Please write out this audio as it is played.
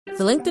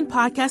The LinkedIn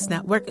Podcast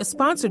Network is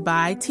sponsored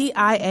by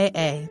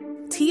TIAA.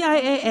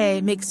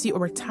 TIAA makes you a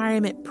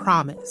retirement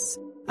promise,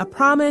 a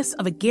promise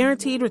of a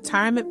guaranteed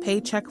retirement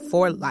paycheck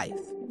for life.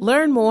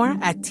 Learn more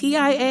at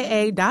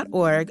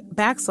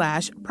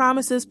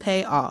TIAA.org/promises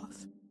pay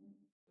off.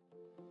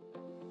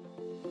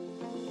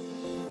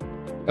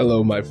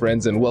 Hello, my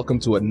friends, and welcome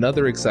to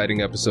another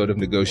exciting episode of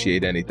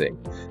Negotiate Anything.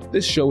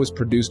 This show is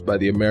produced by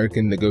the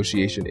American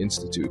Negotiation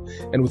Institute,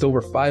 and with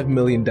over 5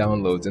 million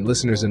downloads and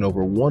listeners in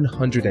over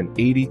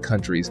 180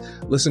 countries,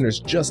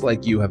 listeners just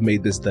like you have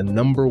made this the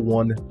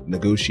 #1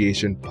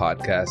 negotiation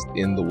podcast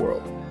in the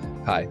world.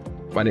 Hi,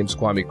 my name is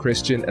Kwame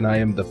Christian, and I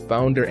am the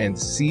founder and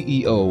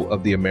CEO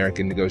of the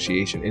American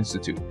Negotiation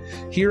Institute.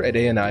 Here at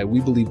ANI,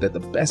 we believe that the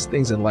best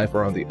things in life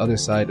are on the other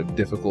side of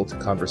difficult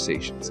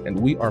conversations, and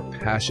we are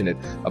passionate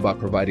about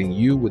providing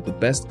you with the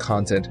best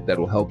content that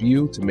will help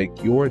you to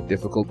make your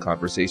difficult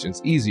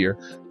conversations easier,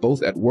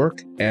 both at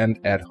work and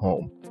at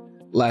home.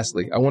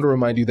 Lastly, I want to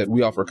remind you that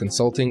we offer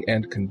consulting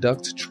and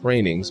conduct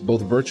trainings,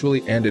 both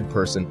virtually and in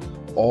person,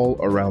 all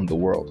around the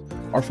world.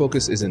 Our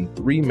focus is in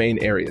 3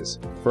 main areas.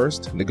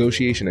 First,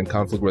 negotiation and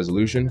conflict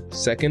resolution.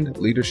 Second,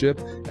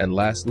 leadership. And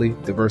lastly,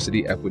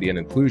 diversity, equity, and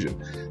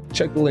inclusion.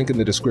 Check the link in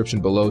the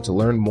description below to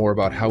learn more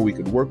about how we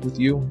could work with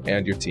you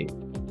and your team.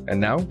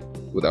 And now,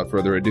 without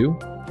further ado,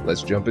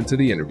 let's jump into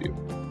the interview.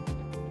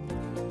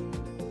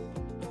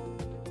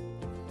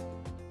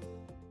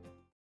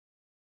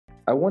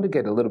 I want to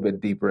get a little bit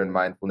deeper in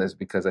mindfulness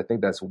because I think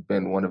that's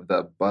been one of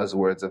the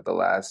buzzwords of the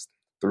last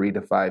 3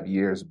 to 5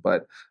 years,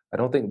 but I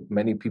don't think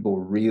many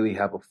people really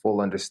have a full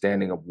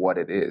understanding of what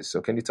it is.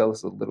 So can you tell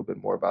us a little bit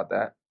more about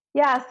that?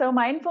 Yeah, so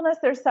mindfulness,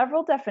 there's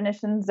several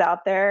definitions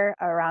out there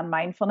around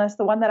mindfulness.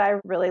 The one that I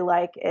really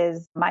like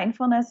is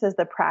mindfulness is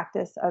the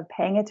practice of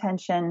paying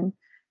attention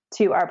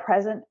to our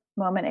present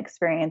moment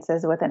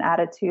experiences with an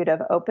attitude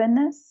of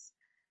openness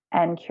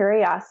and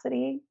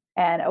curiosity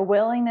and a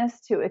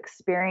willingness to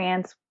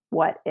experience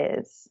what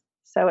is.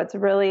 So it's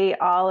really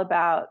all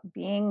about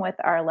being with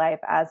our life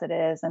as it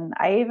is. And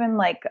I even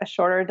like a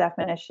shorter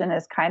definition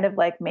is kind of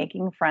like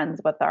making friends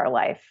with our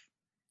life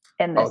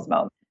in this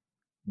moment.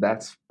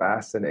 That's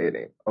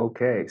fascinating.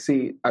 Okay.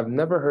 See, I've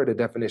never heard a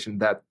definition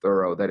that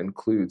thorough that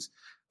includes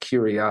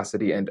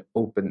curiosity and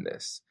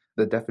openness.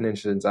 The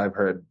definitions I've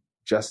heard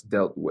just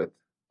dealt with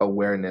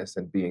awareness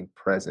and being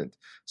present.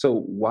 So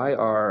why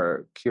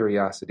are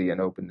curiosity and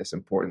openness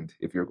important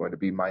if you're going to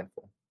be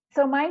mindful?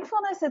 So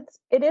mindfulness,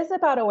 it is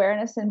about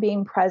awareness and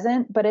being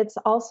present, but it's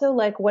also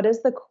like, what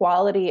is the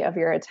quality of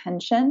your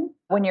attention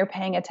when you're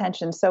paying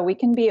attention? So we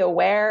can be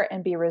aware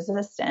and be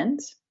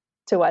resistant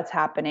to what's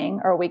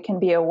happening, or we can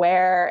be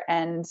aware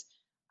and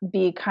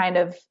be kind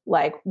of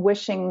like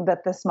wishing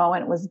that this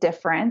moment was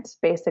different,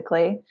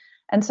 basically.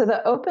 And so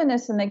the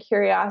openness and the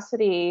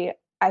curiosity,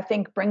 I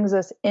think, brings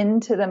us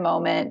into the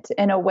moment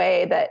in a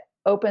way that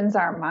opens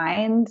our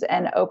minds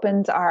and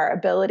opens our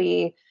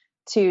ability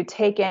to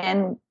take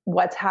in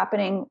what's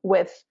happening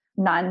with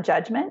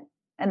non-judgment.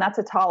 And that's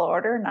a tall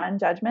order,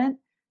 non-judgment.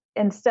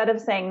 Instead of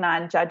saying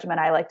non-judgment,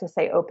 I like to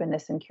say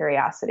openness and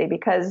curiosity,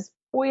 because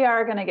we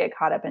are going to get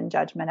caught up in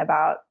judgment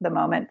about the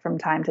moment from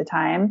time to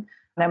time,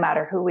 no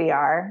matter who we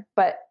are.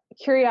 But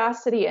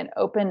curiosity and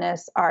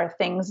openness are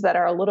things that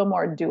are a little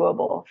more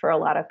doable for a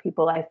lot of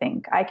people, I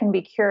think. I can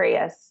be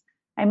curious.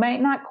 I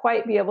might not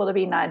quite be able to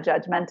be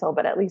non-judgmental,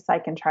 but at least I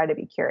can try to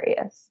be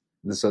curious.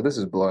 So this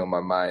is blowing my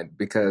mind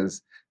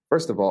because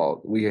first of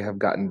all, we have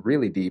gotten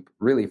really deep,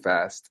 really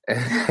fast,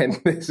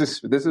 and this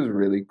is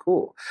really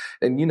cool.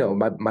 And you know,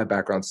 my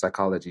background's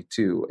psychology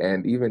too,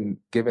 and even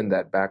given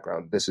that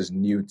background, this is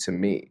new to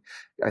me.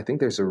 I think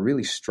there's a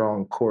really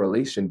strong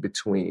correlation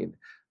between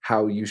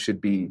how you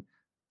should be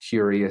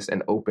curious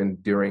and open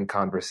during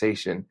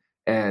conversation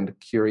and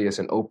curious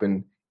and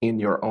open in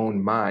your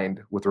own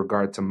mind with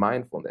regard to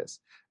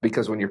mindfulness.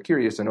 Because when you're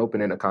curious and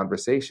open in a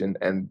conversation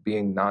and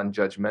being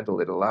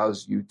non-judgmental, it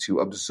allows you to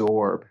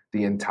absorb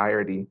the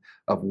entirety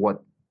of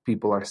what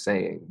people are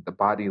saying, the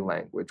body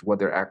language, what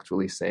they're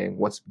actually saying,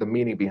 what's the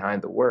meaning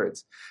behind the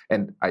words.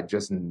 And I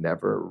just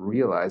never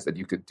realized that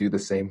you could do the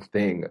same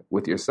thing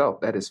with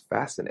yourself. That is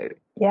fascinating.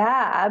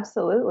 Yeah,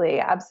 absolutely.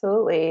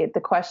 Absolutely.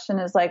 The question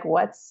is like,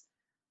 what's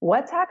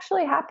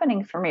actually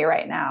happening for me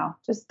right now?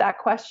 Just that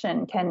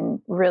question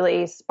can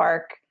really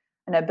spark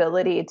an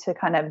ability to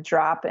kind of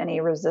drop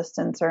any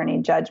resistance or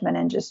any judgment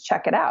and just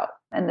check it out.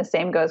 And the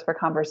same goes for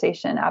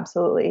conversation.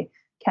 Absolutely.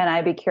 Can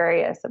I be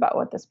curious about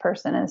what this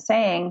person is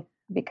saying?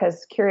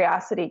 Because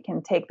curiosity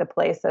can take the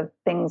place of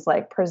things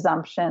like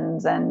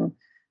presumptions and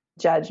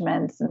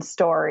judgments and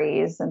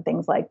stories and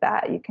things like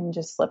that. You can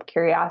just slip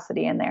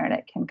curiosity in there and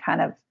it can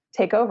kind of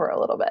take over a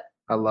little bit.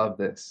 I love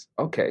this.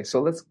 Okay,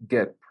 so let's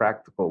get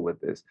practical with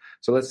this.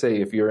 So let's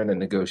say if you're in a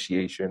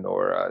negotiation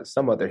or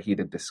some other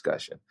heated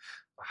discussion,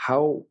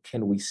 how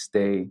can we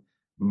stay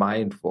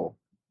mindful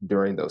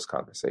during those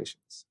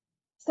conversations?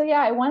 So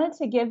yeah, I wanted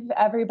to give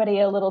everybody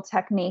a little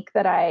technique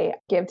that I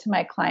give to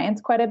my clients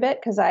quite a bit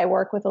because I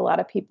work with a lot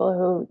of people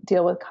who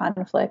deal with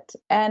conflict.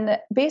 And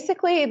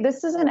basically,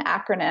 this is an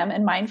acronym.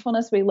 In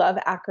mindfulness, we love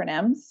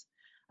acronyms,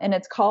 and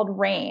it's called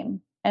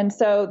RAIN. And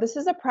so this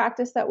is a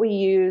practice that we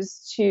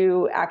use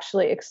to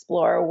actually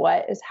explore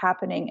what is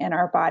happening in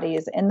our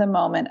bodies in the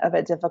moment of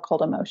a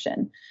difficult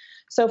emotion.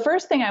 So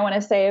first thing I want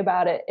to say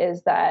about it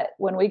is that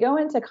when we go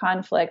into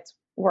conflict,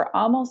 we're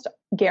almost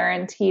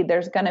guaranteed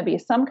there's going to be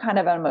some kind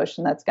of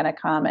emotion that's going to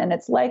come. And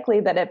it's likely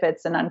that if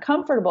it's an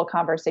uncomfortable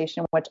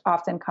conversation, which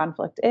often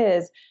conflict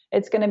is,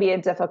 it's going to be a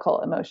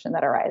difficult emotion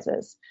that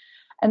arises.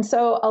 And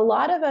so a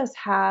lot of us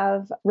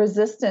have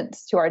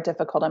resistance to our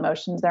difficult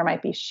emotions. There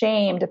might be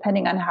shame,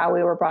 depending on how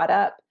we were brought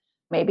up.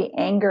 Maybe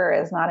anger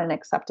is not an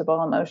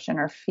acceptable emotion,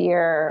 or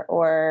fear,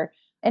 or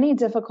any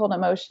difficult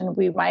emotion.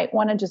 We might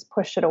want to just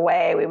push it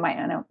away. We might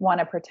want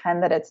to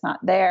pretend that it's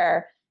not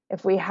there.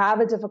 If we have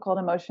a difficult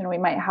emotion, we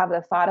might have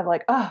the thought of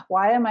like, oh,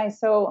 why am I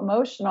so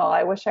emotional?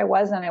 I wish I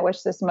wasn't. I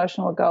wish this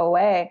emotion would go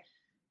away.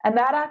 And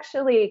that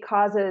actually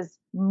causes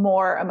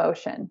more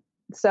emotion.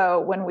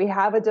 So when we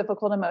have a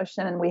difficult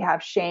emotion and we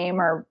have shame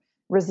or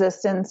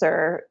resistance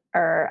or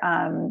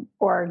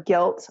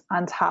guilt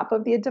on top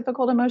of the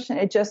difficult emotion,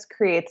 it just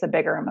creates a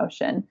bigger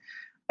emotion.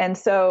 And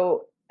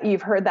so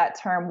you've heard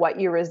that term, what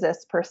you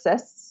resist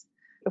persists.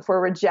 If we're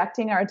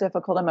rejecting our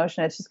difficult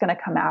emotion, it's just going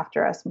to come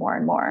after us more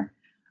and more.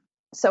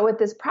 So with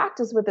this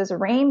practice, with this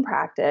RAIN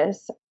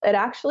practice, it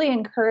actually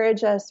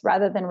encourages us,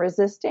 rather than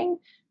resisting,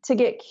 to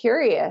get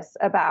curious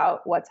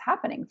about what's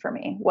happening for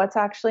me, what's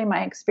actually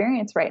my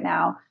experience right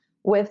now,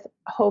 with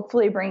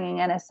hopefully bringing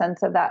in a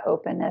sense of that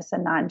openness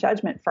and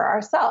non-judgment for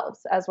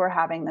ourselves as we're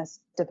having this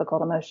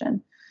difficult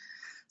emotion.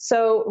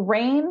 So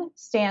RAIN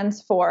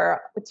stands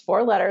for, it's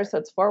 4 letters, so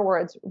it's 4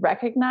 words: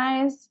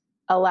 recognize,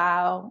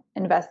 allow,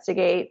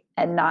 investigate,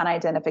 and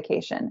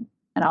non-identification.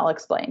 And I'll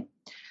explain.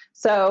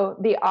 So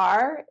the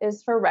R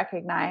is for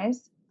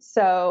recognize.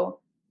 So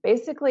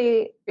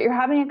basically, you're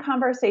having a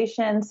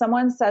conversation,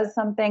 someone says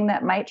something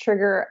that might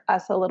trigger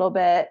us a little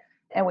bit,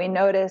 and we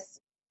notice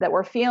that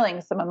we're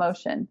feeling some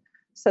emotion.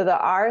 So the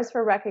R is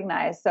for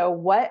recognize. So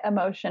what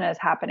emotion is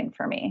happening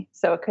for me?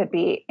 So it could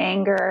be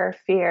anger,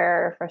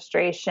 fear,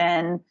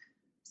 frustration,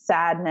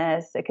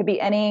 sadness. It could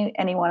be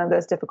any one of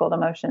those difficult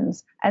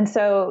emotions. And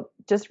so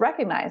just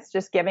recognize,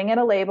 just giving it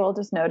a label,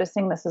 just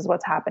noticing this is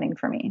what's happening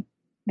for me.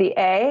 The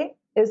A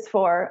is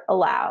for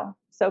allow.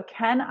 So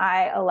can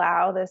I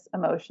allow this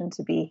emotion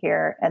to be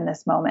here in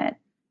this moment?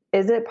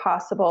 Is it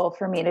possible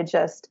for me to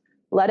just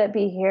let it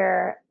be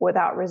here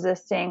without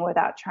resisting,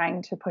 without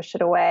trying to push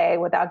it away,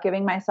 without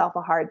giving myself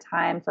a hard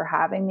time for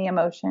having the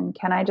emotion?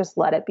 Can I just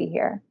let it be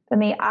here? Then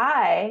the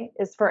I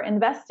is for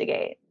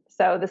investigate.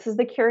 So this is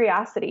the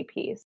curiosity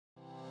piece.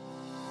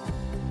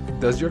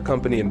 Does your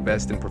company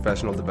invest in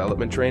professional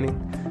development training?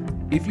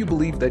 If you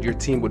believe that your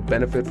team would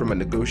benefit from a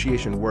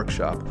negotiation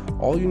workshop,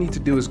 all you need to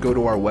do is go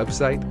to our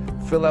website,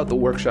 fill out the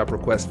workshop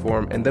request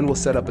form, and then we'll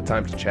set up a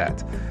time to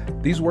chat.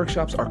 These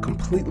workshops are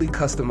completely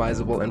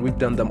customizable, and we've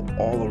done them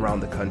all around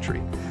the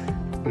country.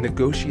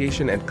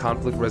 Negotiation and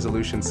conflict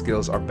resolution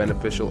skills are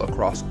beneficial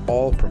across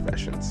all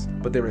professions,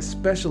 but they're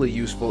especially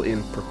useful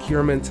in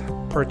procurement,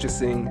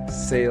 purchasing,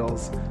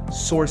 sales,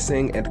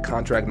 sourcing, and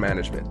contract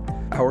management.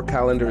 Our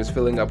calendar is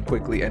filling up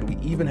quickly, and we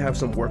even have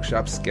some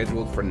workshops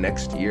scheduled for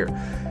next year.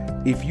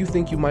 If you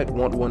think you might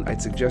want one,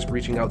 I'd suggest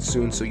reaching out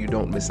soon so you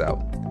don't miss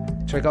out.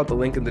 Check out the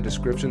link in the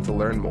description to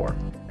learn more,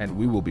 and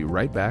we will be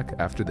right back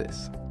after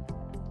this.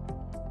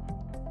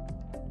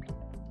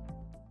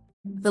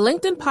 The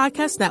LinkedIn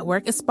Podcast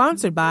Network is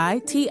sponsored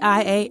by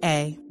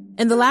TIAA.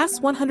 In the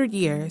last 100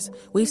 years,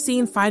 we've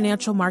seen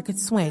financial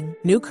markets swing,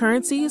 new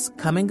currencies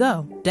come and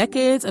go,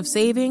 decades of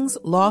savings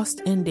lost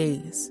in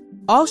days,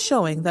 all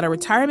showing that a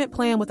retirement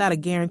plan without a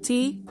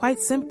guarantee, quite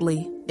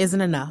simply,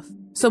 isn't enough.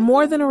 So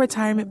more than a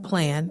retirement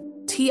plan,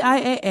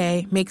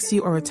 TIAA makes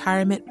you a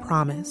retirement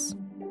promise.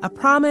 A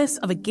promise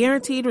of a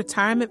guaranteed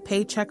retirement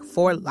paycheck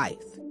for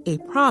life. A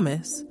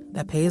promise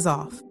that pays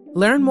off.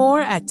 Learn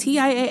more at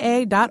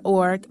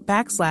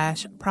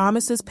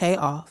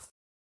TIAA.org/promisespayoff.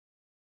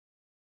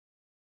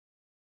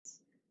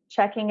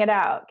 Checking it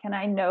out. Can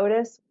I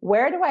notice,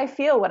 where do I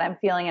feel what I'm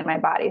feeling in my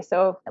body?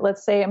 So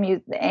let's say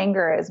the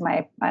anger is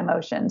my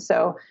emotion.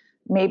 So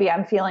maybe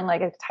I'm feeling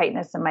like a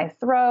tightness in my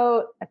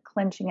throat, a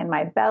clenching in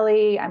my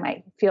belly. I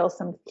might feel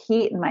some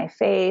heat in my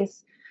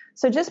face.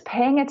 So just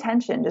paying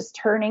attention, just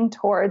turning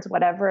towards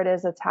whatever it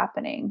is that's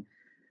happening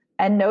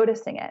and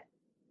noticing it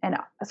and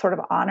sort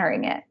of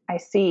honoring it. I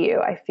see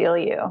you, I feel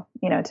you,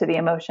 to the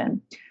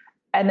emotion.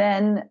 And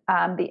then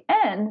the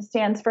N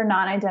stands for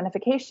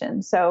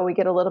non-identification. So we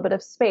get a little bit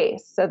of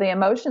space. So the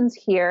emotion's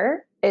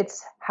here,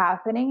 it's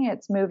happening,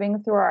 it's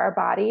moving through our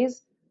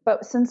bodies.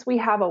 But since we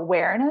have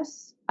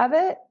awareness of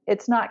it,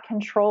 it's not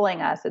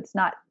controlling us. It's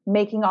not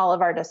making all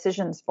of our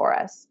decisions for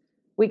us.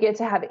 We get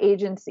to have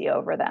agency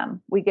over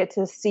them. We get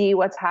to see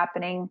what's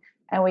happening,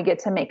 and we get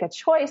to make a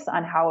choice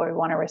on how we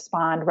want to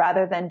respond,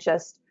 rather than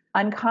just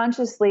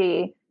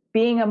unconsciously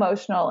being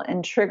emotional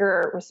and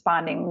trigger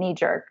responding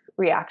knee-jerk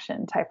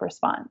reaction type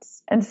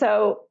response. And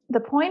so the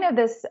point of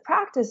this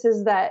practice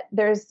is that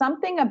there's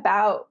something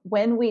about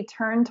when we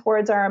turn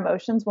towards our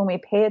emotions, when we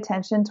pay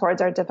attention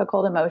towards our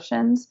difficult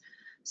emotions,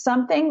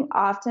 something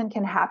often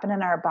can happen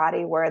in our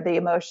body where the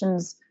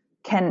emotions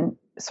can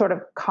sort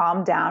of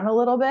calm down a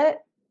little bit.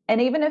 And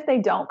even if they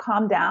don't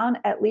calm down,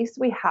 at least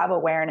we have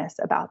awareness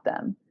about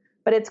them.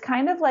 But it's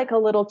kind of like a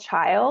little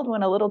child.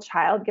 When a little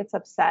child gets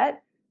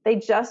upset, they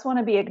just want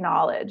to be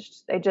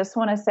acknowledged. They just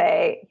want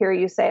to hear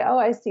you say, oh,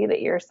 I see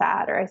that you're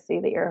sad, or I see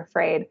that you're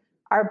afraid.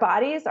 Our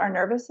bodies, our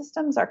nervous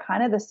systems are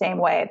kind of the same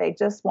way. They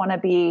just want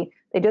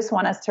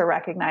us to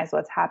recognize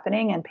what's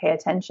happening and pay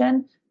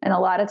attention. And a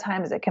lot of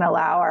times it can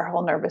allow our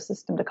whole nervous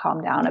system to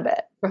calm down a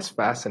bit. That's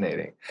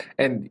fascinating.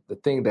 And the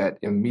thing that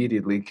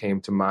immediately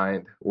came to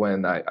mind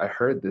when I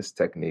heard this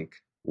technique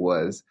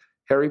was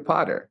Harry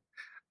Potter.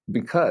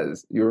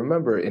 Because you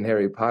remember in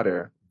Harry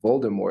Potter,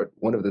 Voldemort,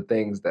 one of the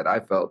things that I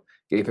felt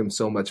gave him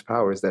so much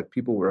power is that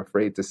people were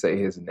afraid to say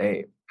his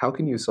name. How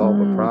can you solve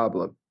a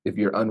problem if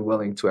you're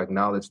unwilling to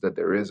acknowledge that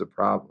there is a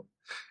problem?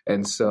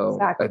 And so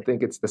exactly. I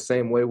think it's the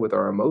same way with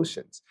our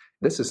emotions.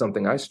 This is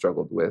something I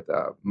struggled with.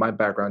 My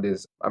background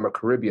is I'm a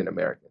Caribbean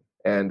American,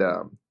 and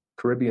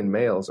Caribbean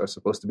males are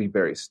supposed to be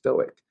very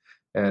stoic.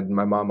 And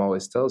my mom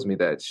always tells me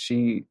that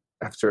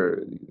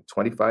after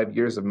 25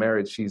 years of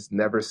marriage, she's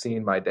never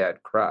seen my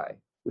dad cry,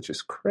 which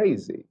is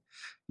crazy,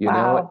 you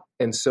know?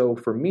 And so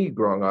for me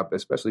growing up,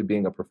 especially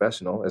being a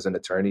professional as an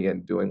attorney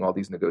and doing all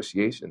these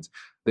negotiations,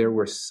 there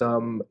were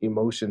some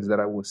emotions that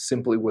I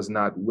was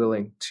not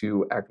willing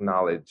to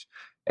acknowledge.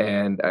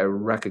 And I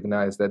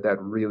recognized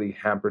that really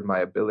hampered my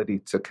ability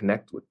to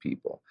connect with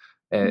people.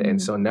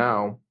 And so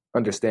now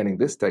understanding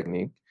this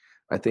technique,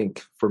 I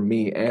think for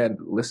me and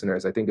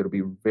listeners, I think it'll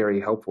be very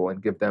helpful and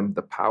give them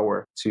the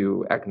power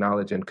to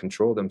acknowledge and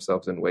control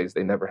themselves in ways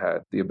they never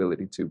had the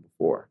ability to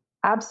before.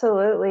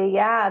 Absolutely.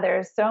 Yeah.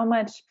 There's so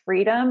much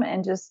freedom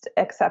in just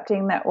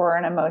accepting that we're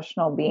an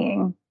emotional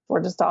being.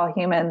 We're just all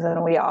humans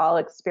and we all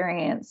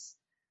experience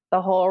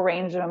the whole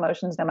range of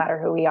emotions, no matter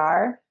who we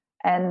are.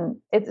 And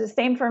it's the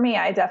same for me.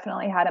 I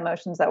definitely had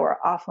emotions that were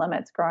off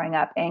limits growing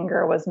up.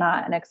 Anger was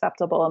not an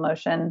acceptable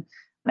emotion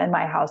in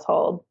my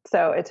household.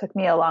 So it took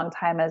me a long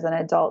time as an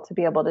adult to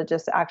be able to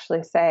just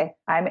actually say,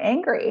 I'm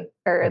angry,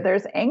 or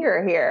there's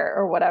anger here,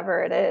 or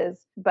whatever it is.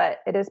 But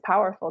it is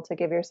powerful to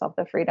give yourself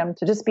the freedom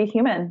to just be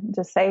human,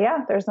 just say, yeah,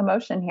 there's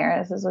emotion here.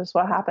 This is just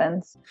what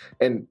happens.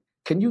 And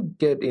can you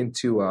get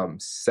into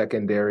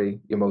secondary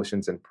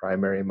emotions and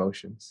primary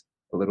emotions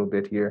a little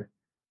bit here?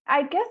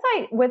 I guess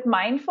with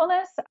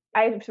mindfulness,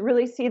 I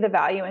really see the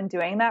value in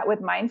doing that. With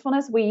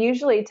mindfulness, we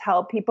usually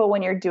tell people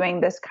when you're doing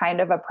this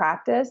kind of a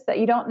practice that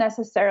you don't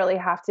necessarily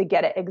have to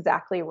get it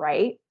exactly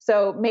right.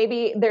 So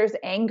maybe there's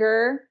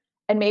anger,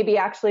 and maybe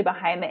actually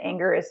behind the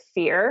anger is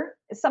fear.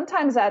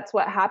 Sometimes that's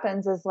what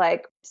happens is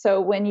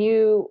so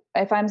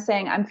if I'm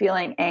saying I'm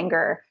feeling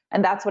anger,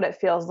 and that's what it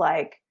feels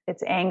like,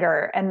 it's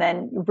anger. And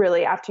then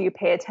really after you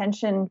pay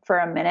attention for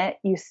a minute,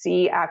 you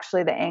see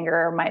actually the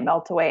anger might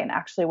melt away, and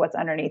actually what's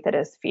underneath it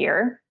is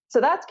fear. So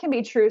that can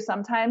be true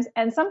sometimes.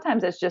 And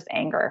sometimes it's just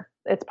anger.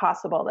 It's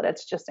possible that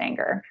it's just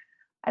anger.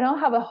 I don't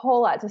have a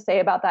whole lot to say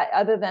about that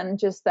other than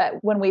just that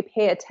when we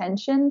pay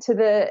attention to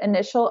the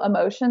initial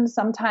emotion,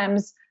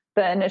 sometimes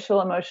the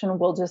initial emotion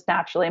will just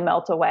naturally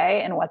melt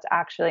away and what's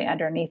actually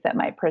underneath it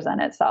might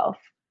present itself.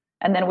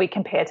 And then we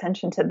can pay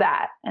attention to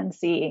that and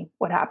see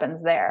what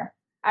happens there.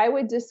 I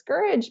would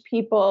discourage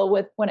people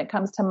when it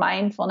comes to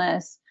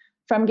mindfulness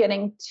from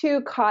getting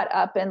too caught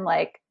up in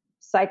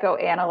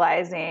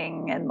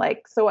psychoanalyzing and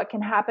so what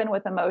can happen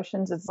with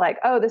emotions is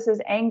oh, this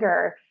is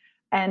anger.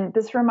 And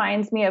this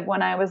reminds me of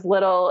when I was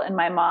little and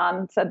my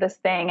mom said this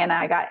thing and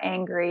I got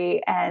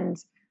angry and,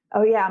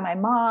 oh yeah, my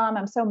mom,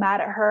 I'm so mad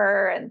at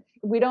her. And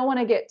we don't want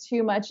to get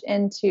too much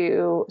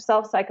into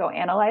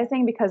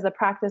self-psychoanalyzing because the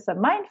practice of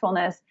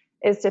mindfulness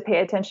is to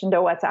pay attention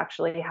to what's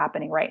actually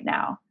happening right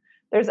now.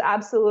 There's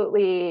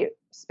absolutely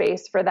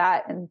space for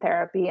that in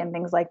therapy and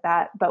things like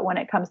that. But when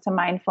it comes to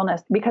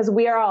mindfulness, because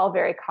we are all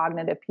very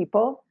cognitive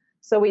people,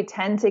 so we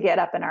tend to get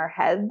up in our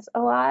heads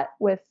a lot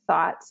with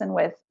thoughts and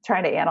with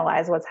trying to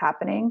analyze what's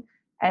happening.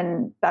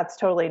 And that's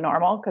totally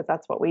normal because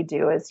that's what we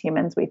do as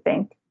humans, we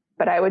think.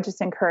 But I would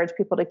just encourage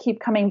people to keep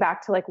coming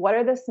back to what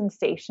are the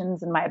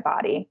sensations in my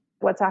body?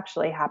 What's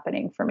actually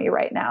happening for me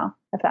right now,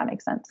 if that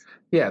makes sense.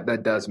 Yeah,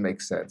 that does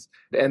make sense.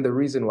 And the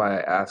reason why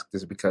I asked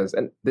is because,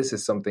 and this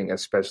is something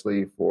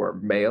especially for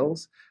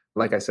males,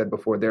 like I said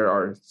before, there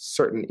are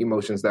certain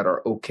emotions that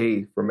are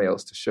okay for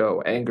males to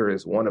show. Anger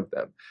is one of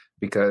them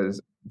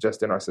because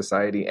just in our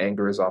society,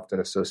 anger is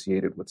often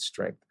associated with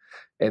strength.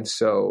 And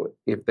so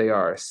if they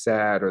are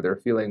sad or they're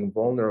feeling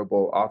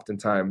vulnerable,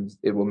 oftentimes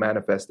it will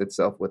manifest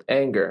itself with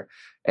anger.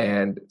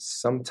 And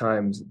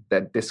sometimes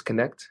that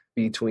disconnect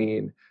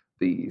between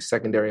the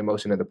secondary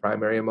emotion and the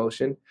primary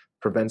emotion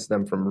prevents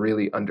them from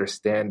really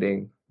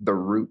understanding the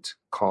root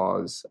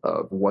cause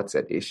of what's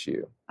at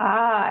issue.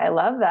 I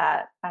love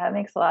that. That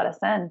makes a lot of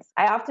sense.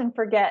 I often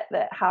forget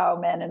that how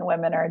men and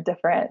women are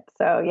different.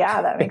 So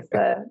yeah, that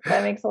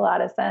makes a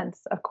lot of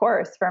sense. Of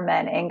course, for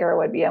men, anger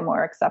would be a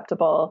more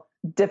acceptable,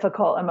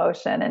 difficult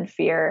emotion, and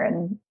fear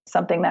and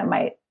something that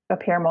might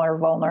appear more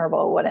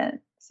vulnerable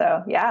wouldn't.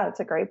 So yeah, that's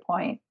a great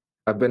point.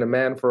 I've been a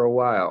man for a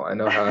while. I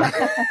know how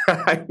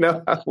I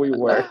know how we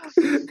work.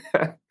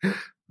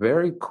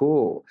 Very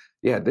cool.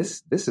 Yeah,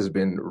 this has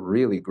been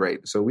really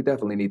great. So we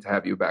definitely need to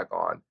have you back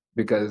on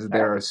because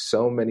there are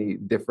so many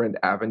different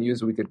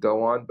avenues we could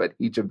go on, but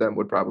each of them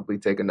would probably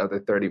take another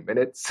 30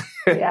 minutes.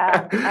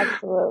 Yeah,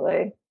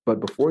 absolutely. But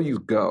before you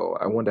go,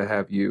 I want to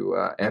have you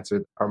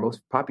answer our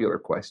most popular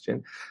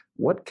question.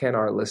 What can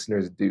our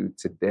listeners do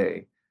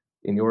today,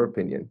 in your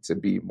opinion, to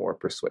be more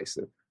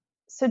persuasive?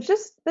 So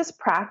just this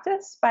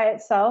practice by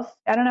itself,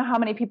 I don't know how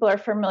many people are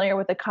familiar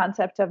with the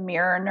concept of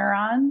mirror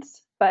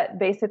neurons, but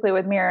basically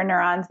with mirror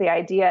neurons, the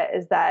idea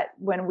is that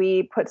when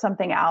we put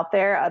something out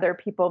there, other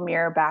people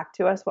mirror back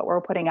to us what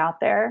we're putting out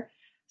there.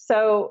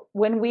 So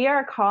when we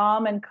are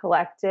calm and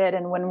collected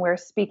and when we're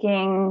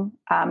speaking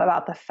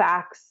about the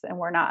facts and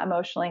we're not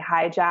emotionally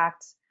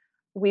hijacked,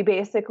 we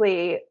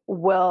basically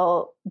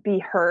will be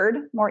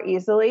heard more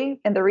easily.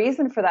 And the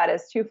reason for that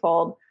is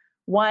twofold.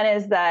 One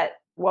is that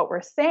what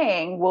we're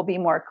saying will be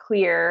more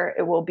clear.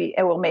 It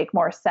will make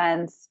more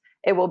sense.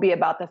 It will be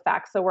about the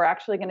facts. So we're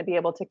actually going to be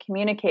able to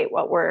communicate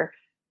what we're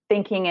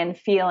thinking and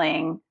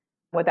feeling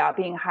without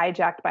being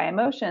hijacked by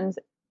emotions.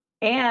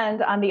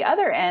 And on the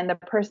other end, the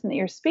person that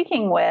you're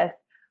speaking with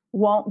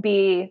won't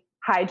be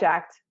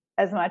hijacked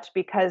as much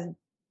because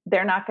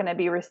they're not going to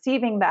be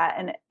receiving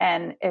that.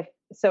 And if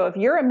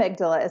your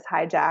amygdala is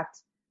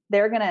hijacked,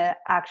 they're going to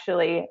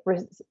actually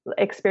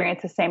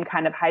experience the same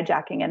kind of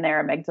hijacking in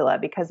their amygdala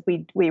because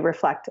we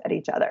reflect at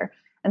each other.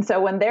 And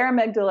so when their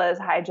amygdala is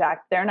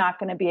hijacked, they're not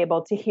going to be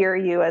able to hear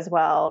you as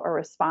well or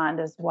respond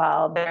as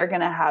well. They're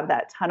going to have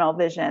that tunnel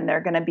vision.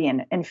 They're going to be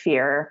in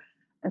fear.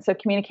 And so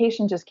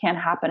communication just can't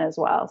happen as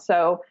well.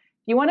 So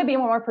if you want to be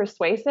more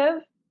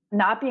persuasive,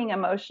 not being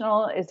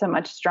emotional is a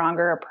much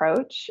stronger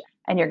approach,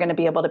 and you're going to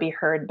be able to be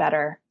heard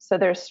better. So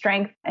there's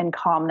strength and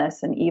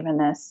calmness and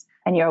evenness,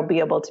 and you'll be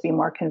able to be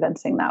more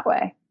convincing that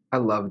way. I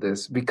love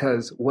this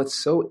because what's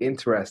so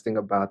interesting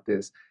about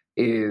this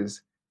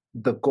is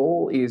the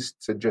goal is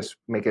to just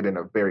make it in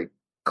a very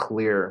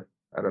clear,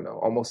 I don't know,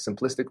 almost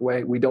simplistic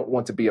way. We don't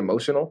want to be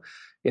emotional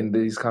in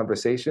these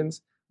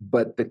conversations,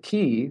 but the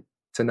key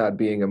to not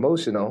being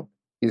emotional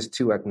is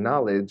to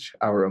acknowledge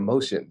our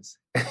emotions,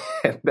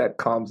 and that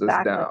calms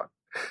us down.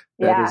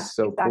 That is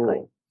so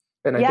cool.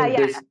 And I think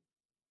this.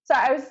 So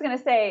I was going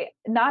to say,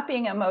 not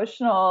being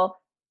emotional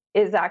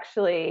is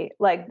actually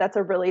like, that's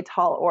a really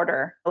tall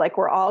order. Like,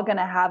 we're all going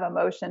to have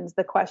emotions.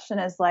 The question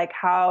is like,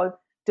 how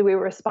do we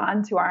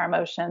respond to our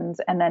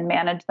emotions and then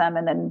manage them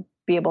and then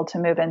be able to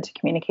move into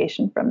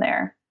communication from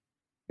there?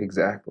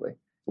 Exactly.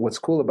 What's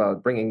cool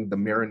about bringing the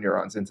mirror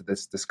neurons into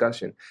this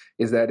discussion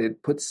is that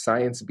it puts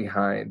science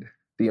behind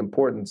the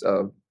importance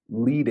of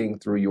leading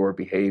through your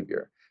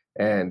behavior.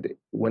 And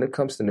when it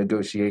comes to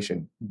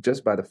negotiation,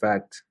 just by the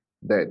fact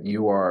that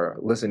you are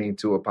listening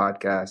to a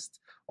podcast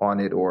on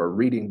it or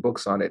reading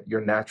books on it, you're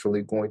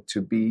naturally going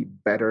to be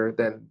better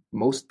than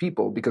most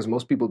people because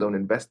most people don't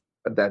invest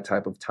that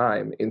type of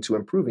time into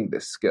improving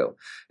this skill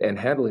and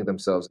handling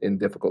themselves in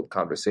difficult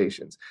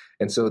conversations.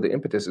 And so the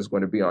impetus is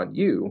going to be on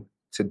you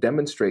to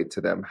demonstrate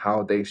to them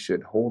how they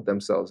should hold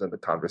themselves in the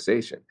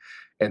conversation.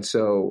 And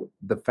so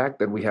the fact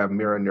that we have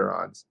mirror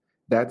neurons,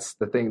 that's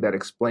the thing that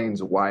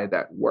explains why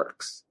that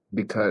works,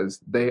 because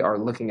they are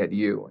looking at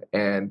you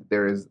and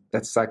there is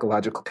that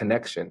psychological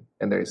connection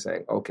and they're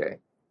saying, okay,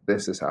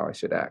 this is how I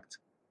should act.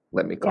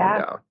 Let me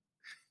calm down.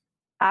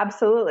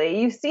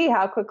 Absolutely. You see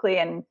how quickly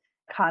in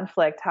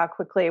conflict, how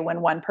quickly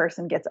when one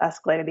person gets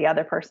escalated, the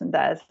other person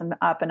does, and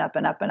up and up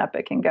and up and up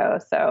it can go.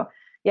 So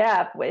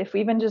yeah, if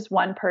even just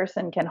one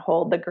person can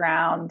hold the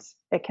ground,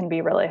 it can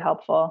be really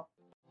helpful.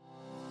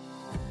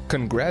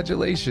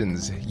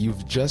 Congratulations!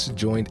 You've just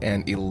joined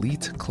an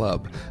elite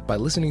club. By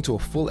listening to a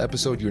full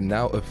episode, you're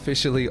now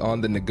officially on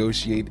the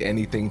Negotiate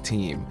Anything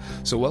team.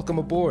 So welcome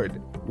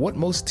aboard. What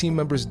most team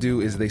members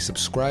do is they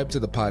subscribe to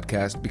the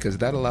podcast because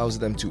that allows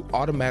them to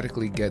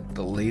automatically get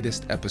the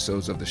latest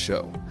episodes of the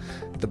show.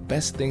 The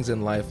best things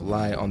in life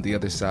lie on the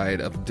other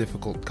side of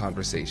difficult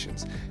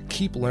conversations.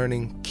 Keep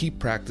learning, keep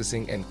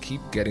practicing, and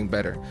keep getting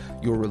better.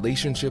 Your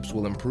relationships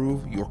will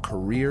improve, your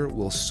career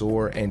will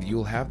soar, and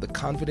you'll have the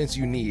confidence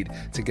you need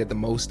to get the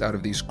most out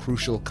of these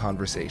crucial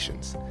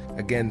conversations.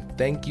 Again,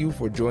 thank you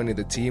for joining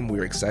the team.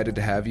 We're excited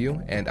to have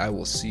you, and I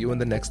will see you in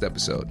the next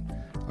episode.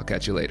 I'll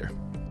catch you later.